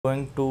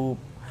going to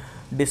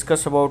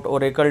discuss about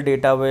Oracle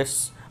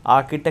database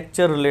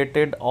architecture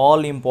related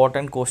all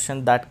important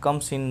question that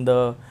comes in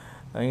the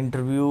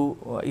interview,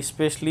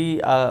 especially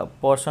a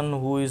person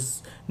who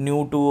is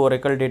new to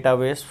Oracle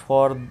database.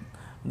 For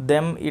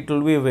them it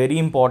will be a very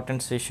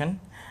important session,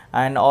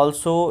 and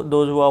also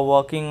those who are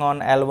working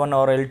on L1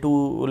 or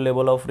L2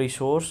 level of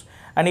resource,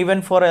 and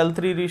even for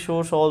L3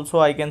 resource also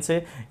I can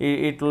say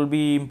it will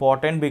be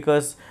important,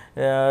 because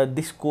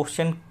this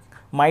question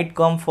might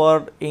come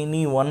for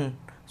anyone.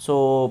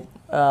 So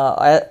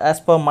as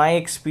per my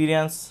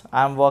experience,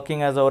 I am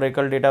working as a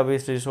Oracle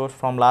database resource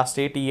from last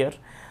 8 years.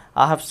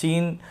 I have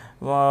seen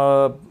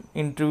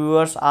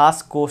interviewers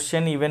ask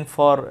question even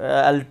for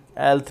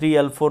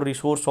L3 L4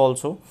 resource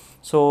also.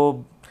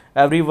 So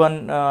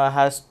everyone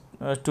has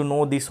to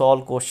know these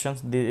all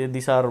questions.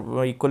 These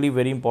are equally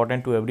very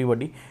important to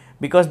everybody,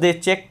 because they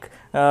check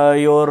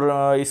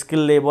your skill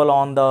level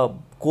on the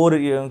core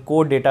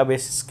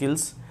database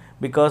skills,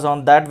 because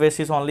on that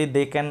basis only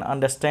they can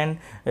understand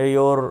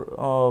your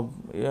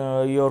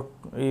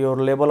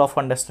level of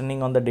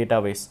understanding on the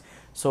database.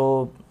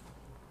 So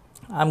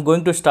I'm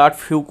going to start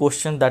few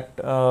questions that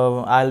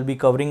I'll be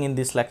covering in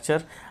this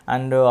lecture,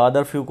 and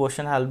other few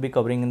questions I'll be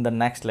covering in the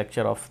next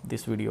lecture of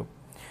this video.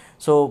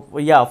 So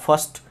yeah,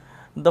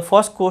 the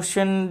first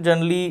question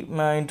generally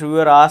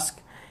interviewer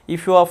asks,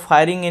 if you are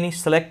firing any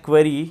select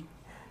query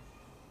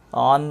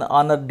on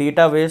a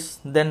database,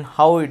 then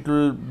how it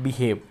will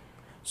behave.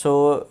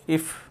 So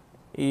if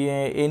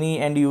any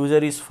end user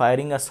is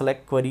firing a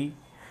select query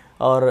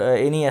or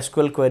any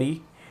SQL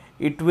query,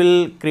 it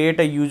will create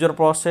a user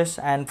process,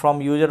 and from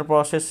user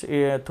process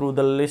through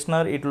the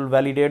listener it will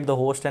validate the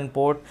host and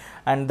port,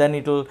 and then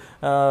it will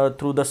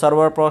through the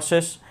server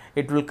process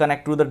it will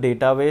connect to the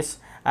database.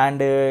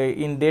 And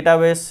in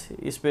database,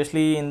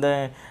 especially in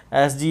the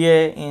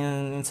SGA,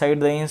 inside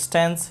the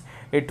instance,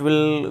 it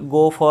will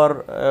go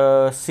for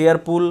share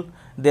pool.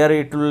 There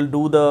it will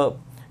do the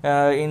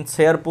in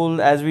share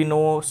pool, as we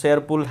know, share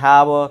pool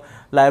have a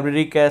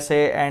library cache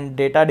and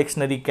data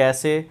dictionary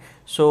cache.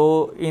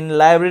 So in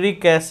library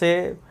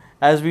cache,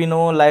 as we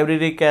know,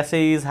 library cache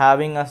is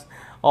having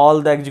all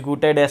the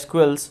executed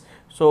SQLs.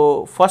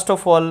 So first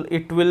of all,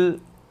 it will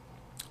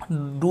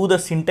do the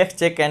syntax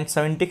check and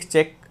semantics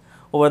check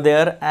over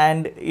there,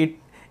 and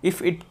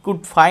if it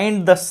could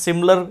find the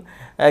similar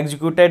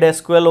executed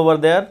SQL over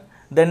there,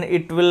 then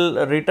it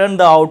will return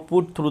the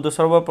output through the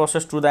server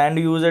process to the end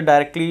user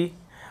directly.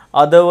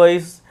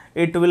 Otherwise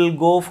it will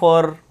go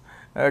for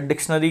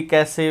dictionary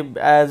cache.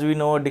 As we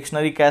know,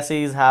 dictionary cache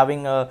is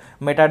having a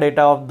metadata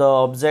of the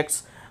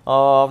objects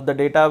of the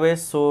database,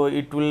 so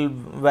it will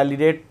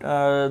validate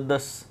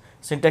the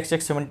syntax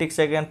check, semantics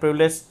check and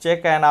privilege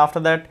check, and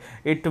after that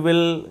it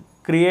will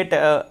create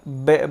a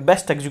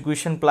best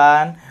execution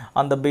plan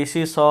on the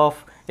basis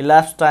of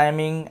elapsed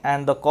timing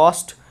and the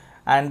cost.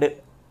 And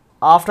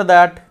after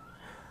that,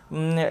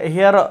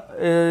 here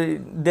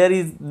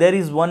there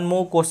is one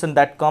more question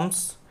that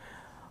comes.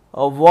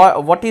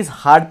 What is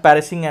hard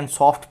parsing and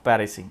soft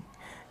parsing?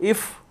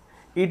 If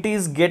it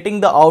is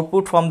getting the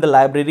output from the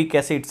library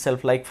cache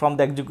itself, like from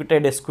the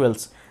executed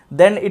SQLs,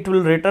 then it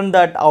will return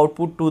that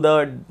output to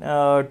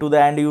the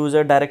end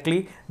user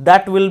directly.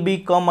 That will be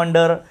come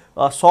under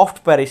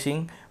soft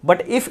parsing.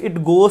 But if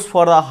it goes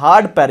for a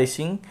hard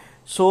parsing,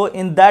 so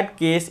in that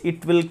case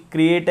it will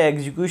create an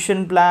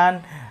execution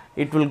plan,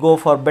 it will go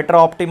for better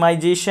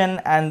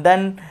optimization, and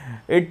then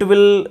it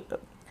will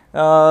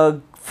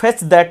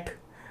fetch that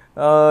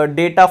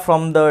data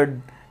from the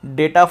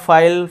data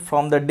file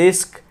from the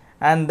disk,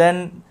 and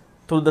then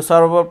through the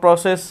server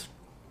process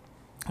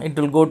it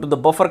will go to the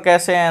buffer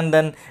cache, and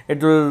then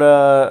it will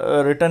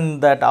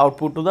return that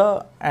output to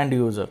the end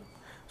user.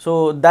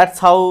 So that's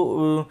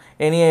how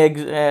any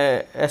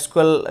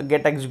SQL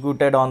get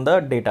executed on the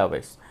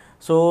database.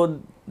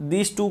 So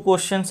these two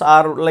questions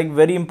are like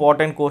very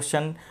important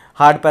question: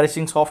 hard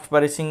parsing, soft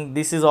parsing.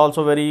 This is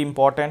also very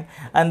important.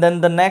 And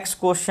then the next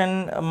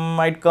question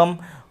might come,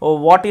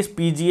 what is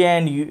PGA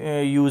and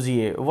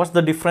UGA? What's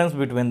the difference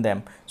between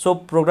them? So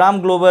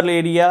program global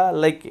area,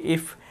 like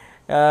if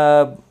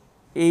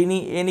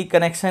any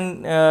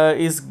connection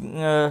is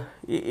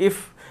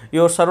if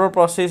your server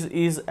process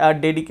is a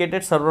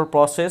dedicated server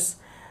process,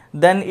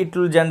 then it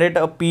will generate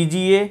a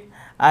PGA,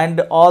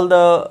 and all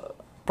the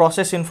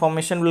process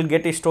information will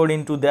get stored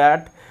into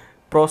that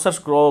process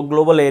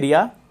global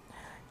area.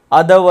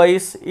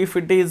 Otherwise, if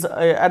it is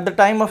at the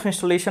time of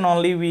installation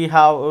only, we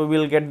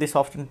will get this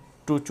option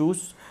to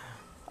choose.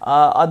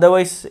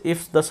 Otherwise,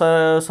 if the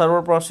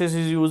server process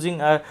is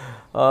using a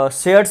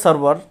shared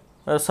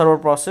server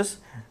process,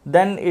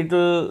 then it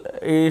will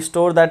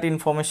store that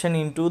information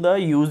into the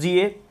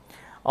UGA.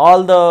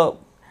 All the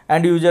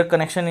end user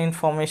connection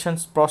information,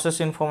 process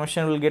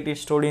information will get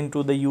stored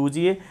into the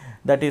UGA,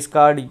 that is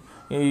called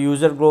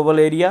user global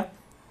area.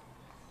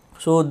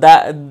 So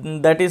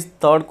that is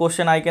third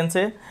question I can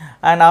say.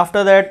 And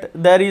after that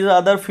there is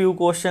other few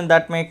questions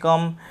that may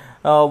come.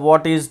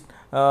 What is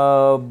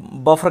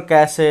buffer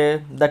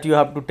cache, that you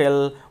have to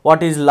tell.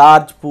 What is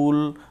large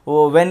pool,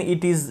 when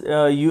it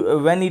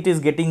is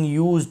getting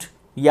used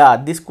Yeah,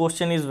 this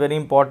question is very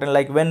important,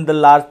 like when the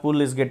large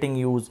pool is getting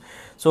used.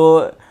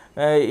 So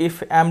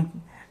if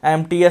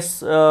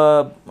MTS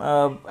or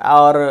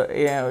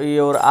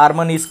your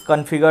Arman is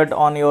configured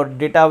on your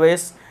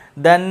database,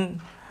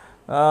 then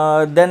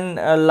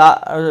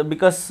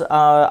because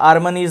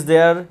Arman is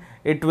there,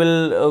 it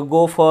will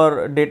go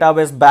for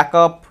database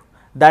backup.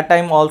 That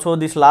time also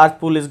this large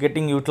pool is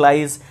getting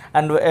utilized,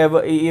 and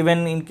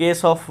even in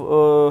case of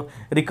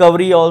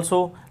recovery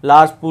also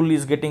large pool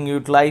is getting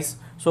utilized.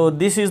 So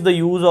this is the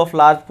use of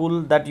large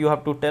pool that you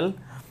have to tell.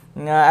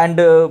 And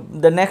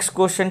the next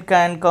question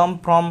can come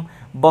from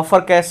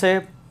buffer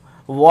cache.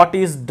 What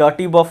is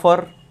dirty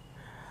buffer,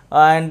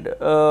 and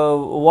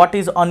what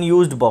is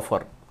unused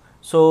buffer?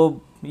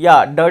 So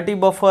yeah, dirty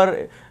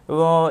buffer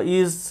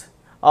is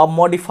a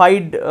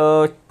modified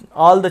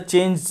all the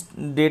changed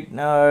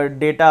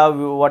data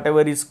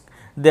whatever is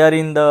there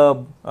in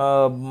the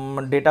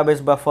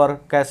database buffer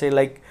cache,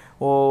 like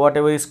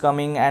whatever is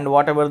coming and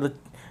whatever the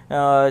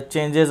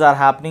changes are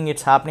happening,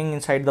 it's happening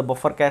inside the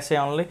buffer cache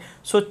only.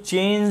 So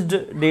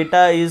changed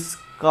data is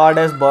called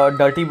as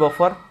dirty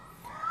buffer.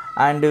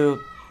 And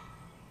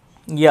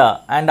yeah,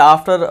 and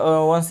after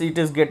once it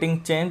is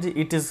getting changed,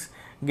 it is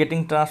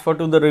getting transferred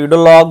to the read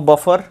log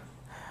buffer.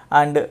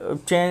 And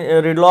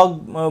read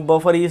log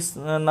buffer is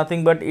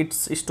nothing but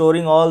it's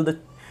storing all the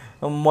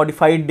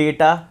modified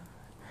data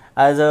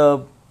as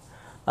a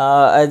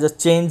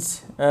change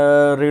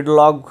read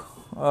log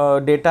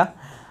data.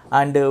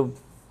 And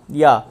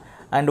yeah,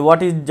 and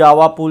what is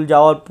Java pool?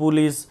 Java pool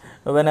is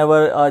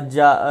whenever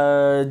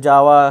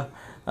Java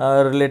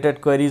related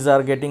queries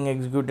are getting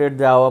executed,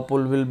 Java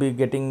pool will be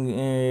getting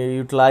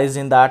utilized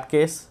in that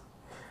case.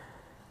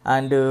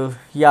 And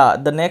yeah,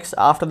 the next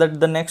after that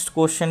the next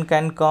question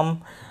can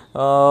come,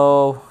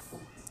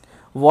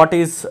 what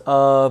is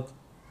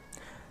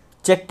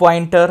check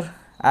pointer,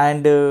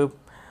 and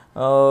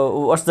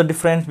what's the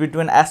difference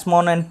between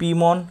asmon and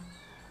pmon,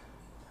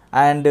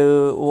 and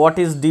what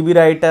is db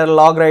writer,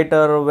 log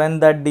writer, when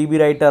that db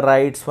writer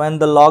writes, when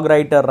the log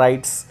writer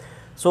writes.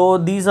 So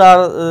these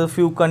are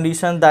few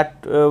conditions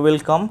that will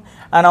come.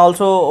 And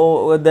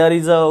also there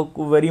is a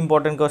very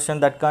important question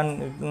that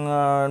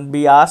can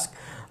be asked,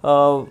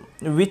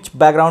 which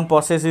background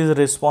process is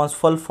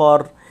responsible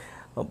for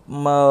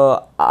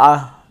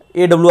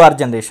AWR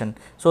generation.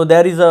 So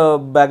there is a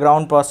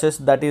background process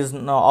that is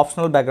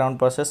optional background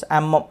process,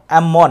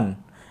 Ammon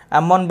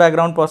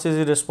background process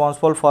is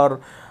responsible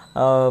for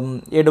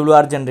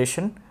AWR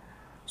generation.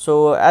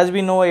 So as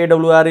we know,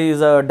 AWR is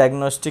a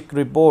diagnostic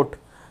report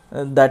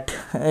that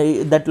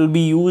will be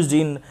used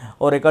in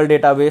Oracle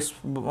database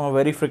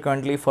very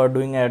frequently for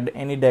doing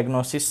any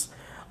diagnosis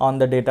on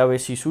the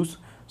database issues.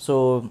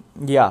 So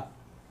yeah,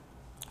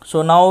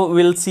 so now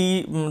we'll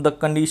see the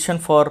condition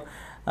for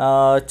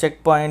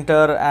check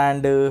pointer,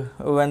 and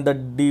when the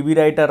db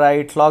writer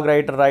writes, log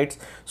writer writes.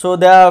 So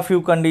there are a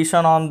few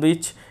conditions on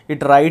which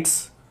it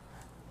writes.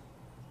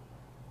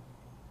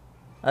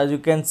 As you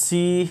can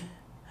see,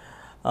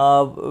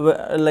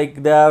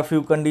 like there are a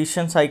few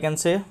conditions I can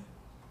say,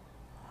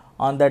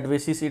 on that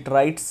basis it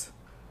writes.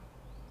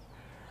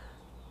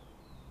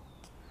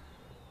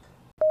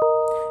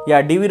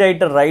 Yeah, db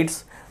writer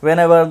writes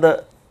whenever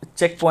the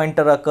check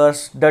pointer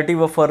occurs, dirty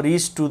buffer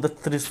reached to the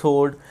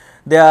threshold,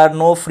 there are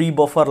no free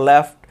buffer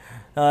left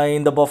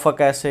in the buffer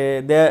cache.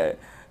 There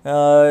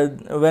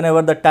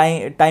whenever the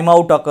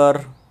timeout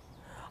occur,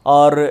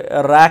 or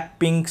rack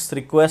pings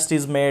request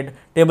is made,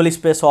 table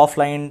space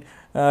offline,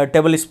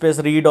 table space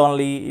read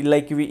only,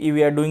 like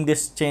we are doing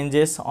this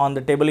changes on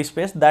the table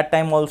space, that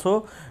time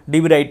also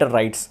db writer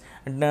writes.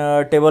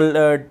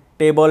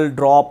 Table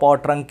drop or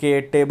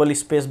truncate, table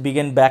space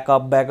begin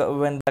backup,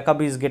 when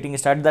backup is getting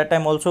started, that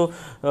time also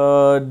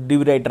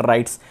db writer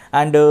writes.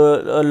 And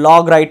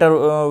log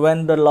writer,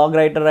 when the log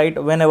writer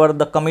write, whenever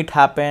the commit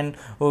happen,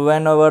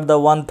 whenever the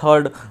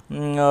 1/3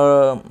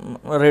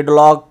 read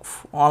log,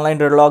 online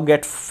read log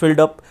get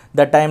filled up,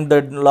 that time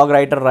the log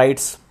writer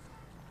writes.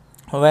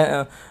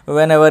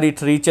 Whenever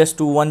it reaches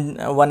to 1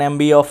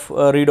 MB of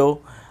redo,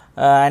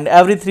 and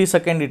every 3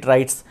 seconds it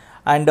writes.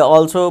 And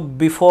also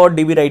before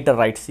db writer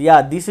writes.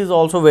 Yeah, this is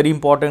also very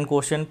important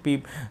question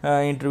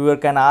interviewer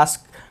can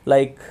ask,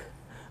 like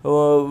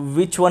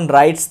which one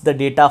writes the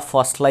data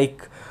first,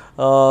 like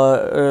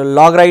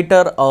log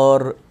writer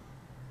or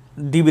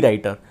db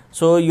writer.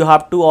 So you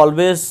have to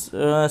always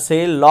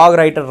say log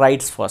writer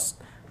writes first.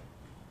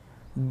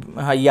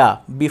 Yeah,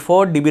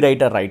 before db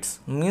writer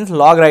writes means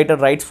log writer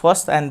writes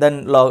first, and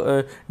then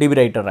db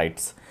writer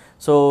writes.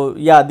 So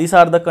yeah, these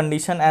are the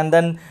condition. And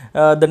then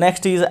the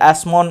next is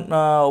asmon.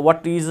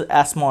 What is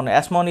asmon?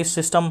 Asmon is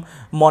system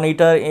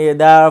monitor.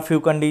 There are a few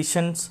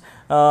conditions.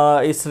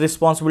 Its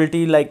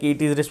responsibility, like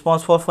it is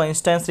responsible for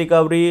instance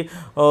recovery,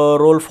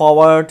 roll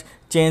forward,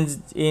 change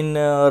in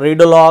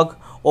read log,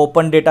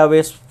 open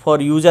database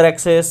for user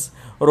access,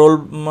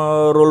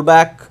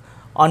 rollback,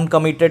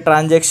 uncommitted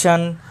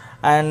transaction,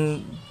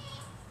 and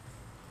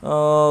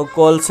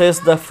coalesce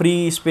the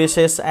free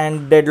spaces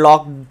and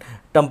deadlock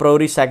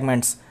temporary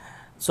segments.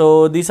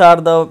 So these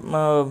are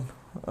the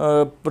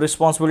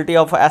responsibility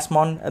of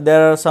SMON.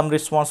 There are some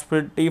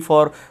responsibility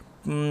for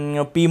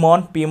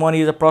PMON. PMON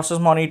is a process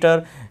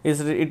monitor.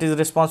 It is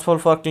responsible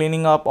for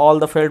cleaning up all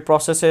the failed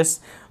processes,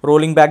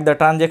 rolling back the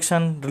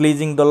transaction,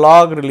 releasing the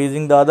log,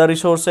 releasing the other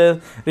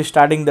resources,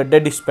 restarting the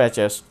dead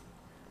dispatches.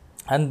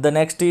 And the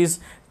next is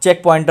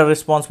check pointer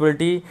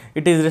responsibility.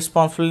 It is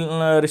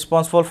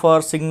responsible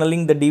for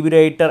signaling the DB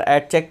writer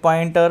at check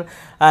pointer,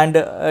 and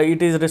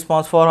it is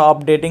responsible for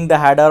updating the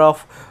header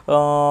of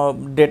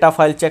data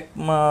file check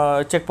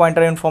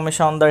pointer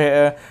information on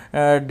the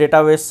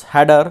database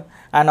header,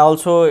 and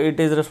also it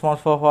is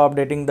responsible for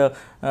updating the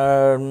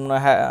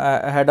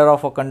header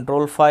of a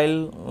control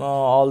file,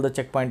 all the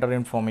check pointer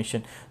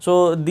information.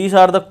 So these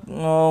are the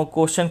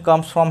question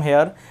comes from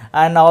here.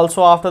 And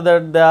also after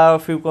that there are a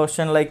few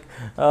questions like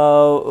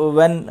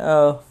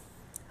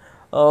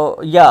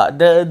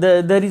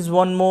there is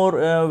one more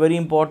very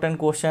important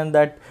question,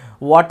 that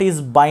what is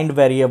bind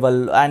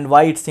variable and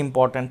why it's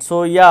important.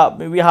 So yeah,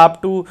 we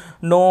have to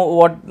know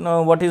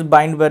what is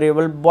bind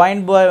variable.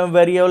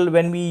 Variable,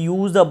 when we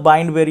use the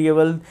bind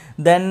variable,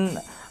 then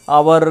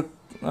our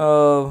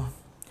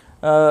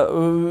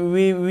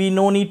we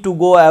no need to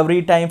go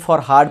every time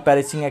for hard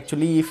parsing.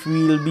 Actually, if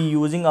we will be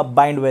using a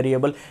bind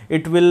variable,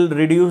 it will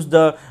reduce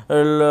the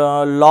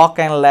lock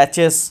and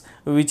latches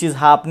which is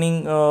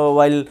happening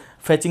while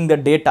fetching the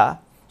data.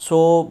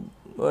 So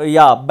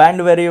yeah,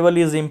 bind variable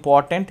is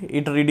important.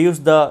 It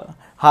reduces the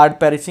hard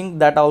parsing.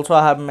 That also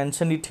I have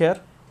mentioned it here.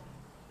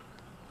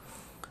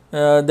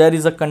 There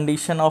is a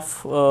condition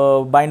of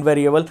bind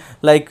variable,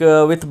 like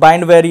with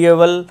bind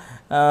variable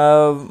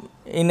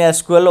in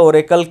SQL,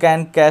 Oracle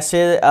can cache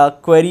a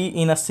query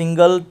in a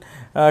single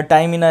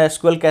time in a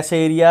SQL cache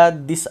area.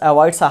 This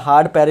avoids a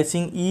hard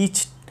parsing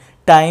each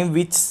time,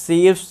 which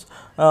saves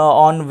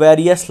on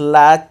various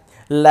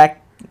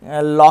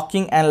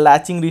locking and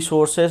latching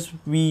resources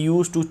we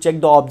use to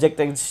check the object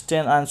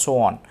existence and so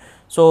on.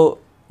 So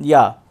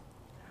yeah.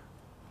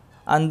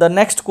 And the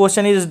next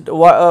question is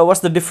what's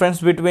the difference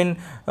between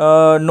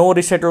no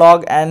reset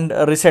log and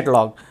reset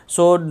log.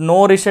 So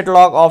no reset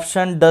log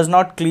option does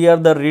not clear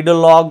the reader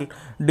log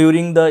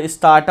during the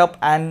startup,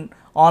 and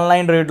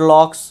online read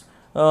logs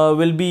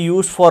will be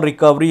used for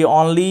recovery,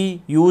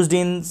 only used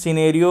in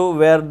scenario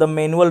where the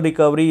manual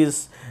recovery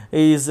is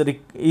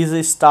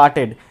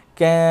started.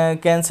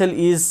 Cancel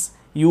is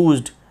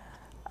used,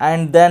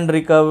 and then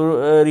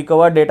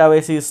recover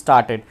database is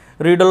started.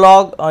 Reader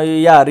log,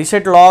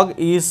 reset log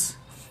is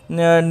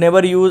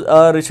never use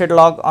a reset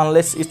log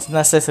unless it's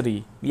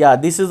necessary. Yeah,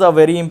 this is a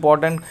very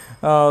important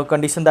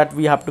condition that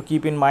we have to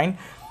keep in mind,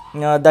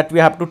 that we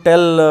have to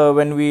tell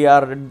when we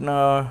are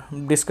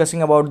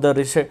discussing about the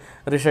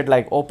reset,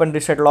 like open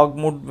reset log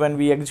mode when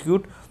we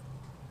execute.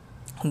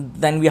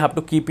 Then we have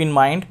to keep in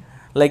mind,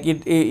 like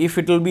if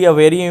it will be a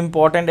very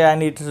important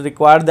and it is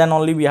required, then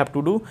only we have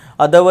to do.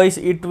 Otherwise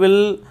it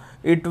will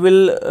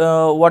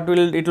what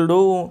will it will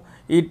do,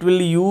 it will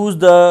use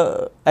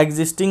the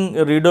existing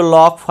reader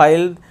log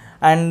file,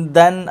 and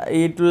then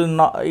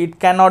it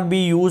cannot be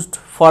used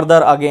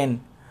further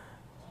again,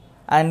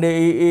 and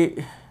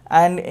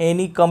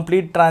any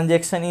complete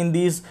transaction in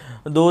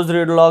those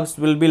read logs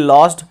will be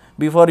lost.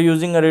 Before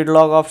using a read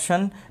log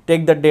option,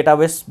 take the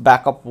database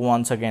backup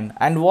once again.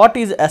 And what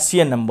is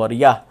SCN number?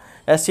 Yeah,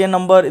 SCN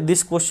number,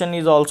 this question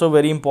is also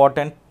very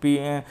important.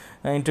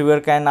 Interviewer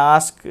can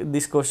ask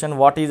this question,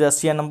 what is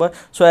SCN number?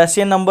 So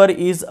SCN number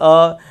is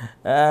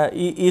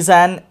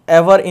an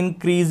ever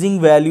increasing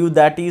value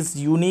that is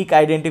unique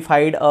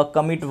identified a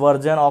commit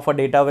version of a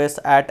database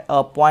at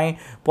a point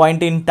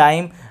in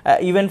time.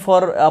 Even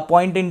for a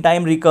point in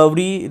time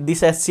recovery,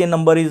 this SCN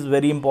number is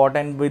very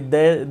important. With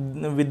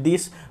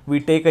this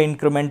we take an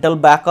incremental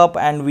backup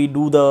and we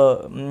do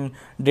the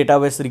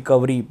database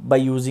recovery by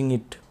using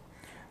it.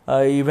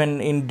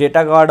 Even in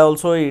data guard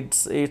also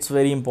it's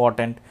very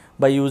important.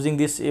 By using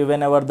this,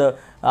 whenever the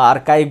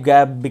archive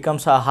gap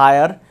becomes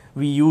higher,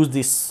 we use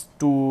this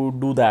to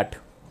do that.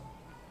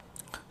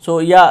 So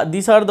yeah,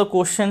 these are the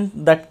questions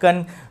that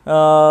can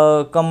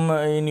come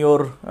in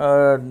your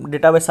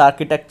database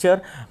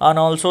architecture. And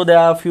also there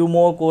are a few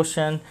more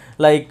questions,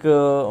 like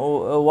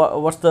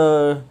what's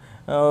the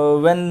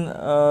when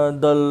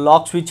the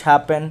lock switch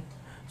happen.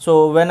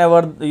 So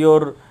whenever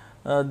your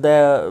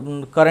the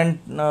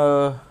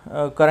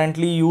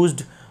currently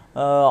used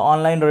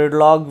online read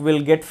log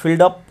will get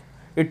filled up,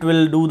 it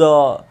will do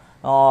the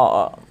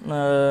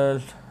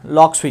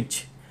log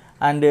switch,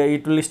 and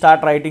it will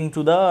start writing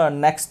to the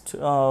next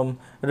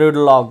read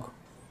log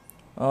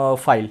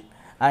file.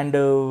 And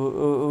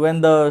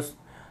when the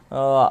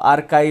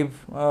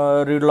archive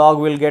read log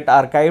will get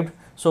archived,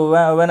 so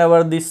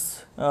whenever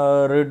this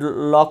read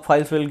log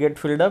files will get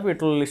filled up,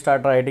 it will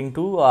start writing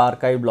to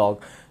archive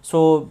log.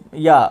 So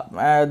yeah,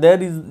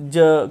 there is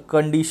a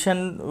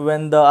condition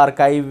when the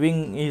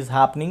archiving is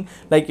happening,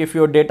 like if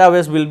your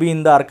database will be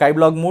in the archive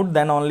log mode,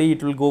 then only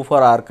it will go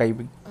for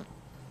archiving.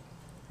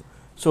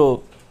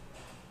 So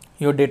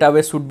your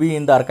database should be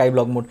in the archive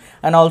log mode.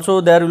 And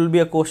also there will be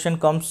a question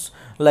comes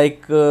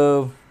like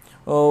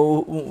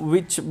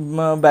which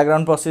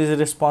background process is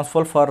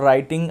responsible for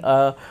writing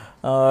a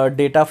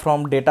data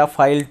from data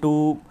file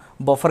to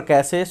buffer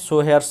cache.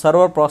 So here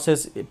server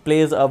process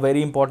plays a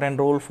very important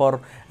role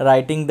for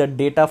writing the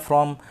data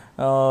from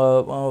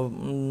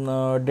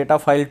data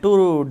file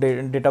to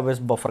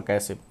database buffer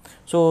cache.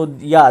 So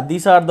yeah,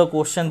 these are the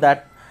questions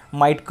that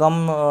might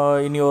come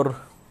in your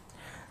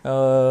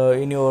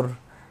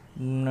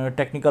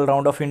technical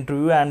round of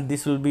interview, and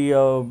this will be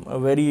a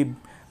very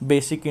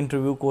basic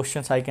interview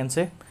questions, I can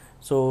say.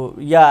 So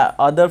yeah,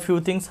 other few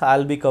things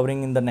I'll be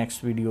covering in the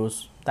next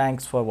videos.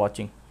 Thanks for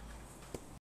watching.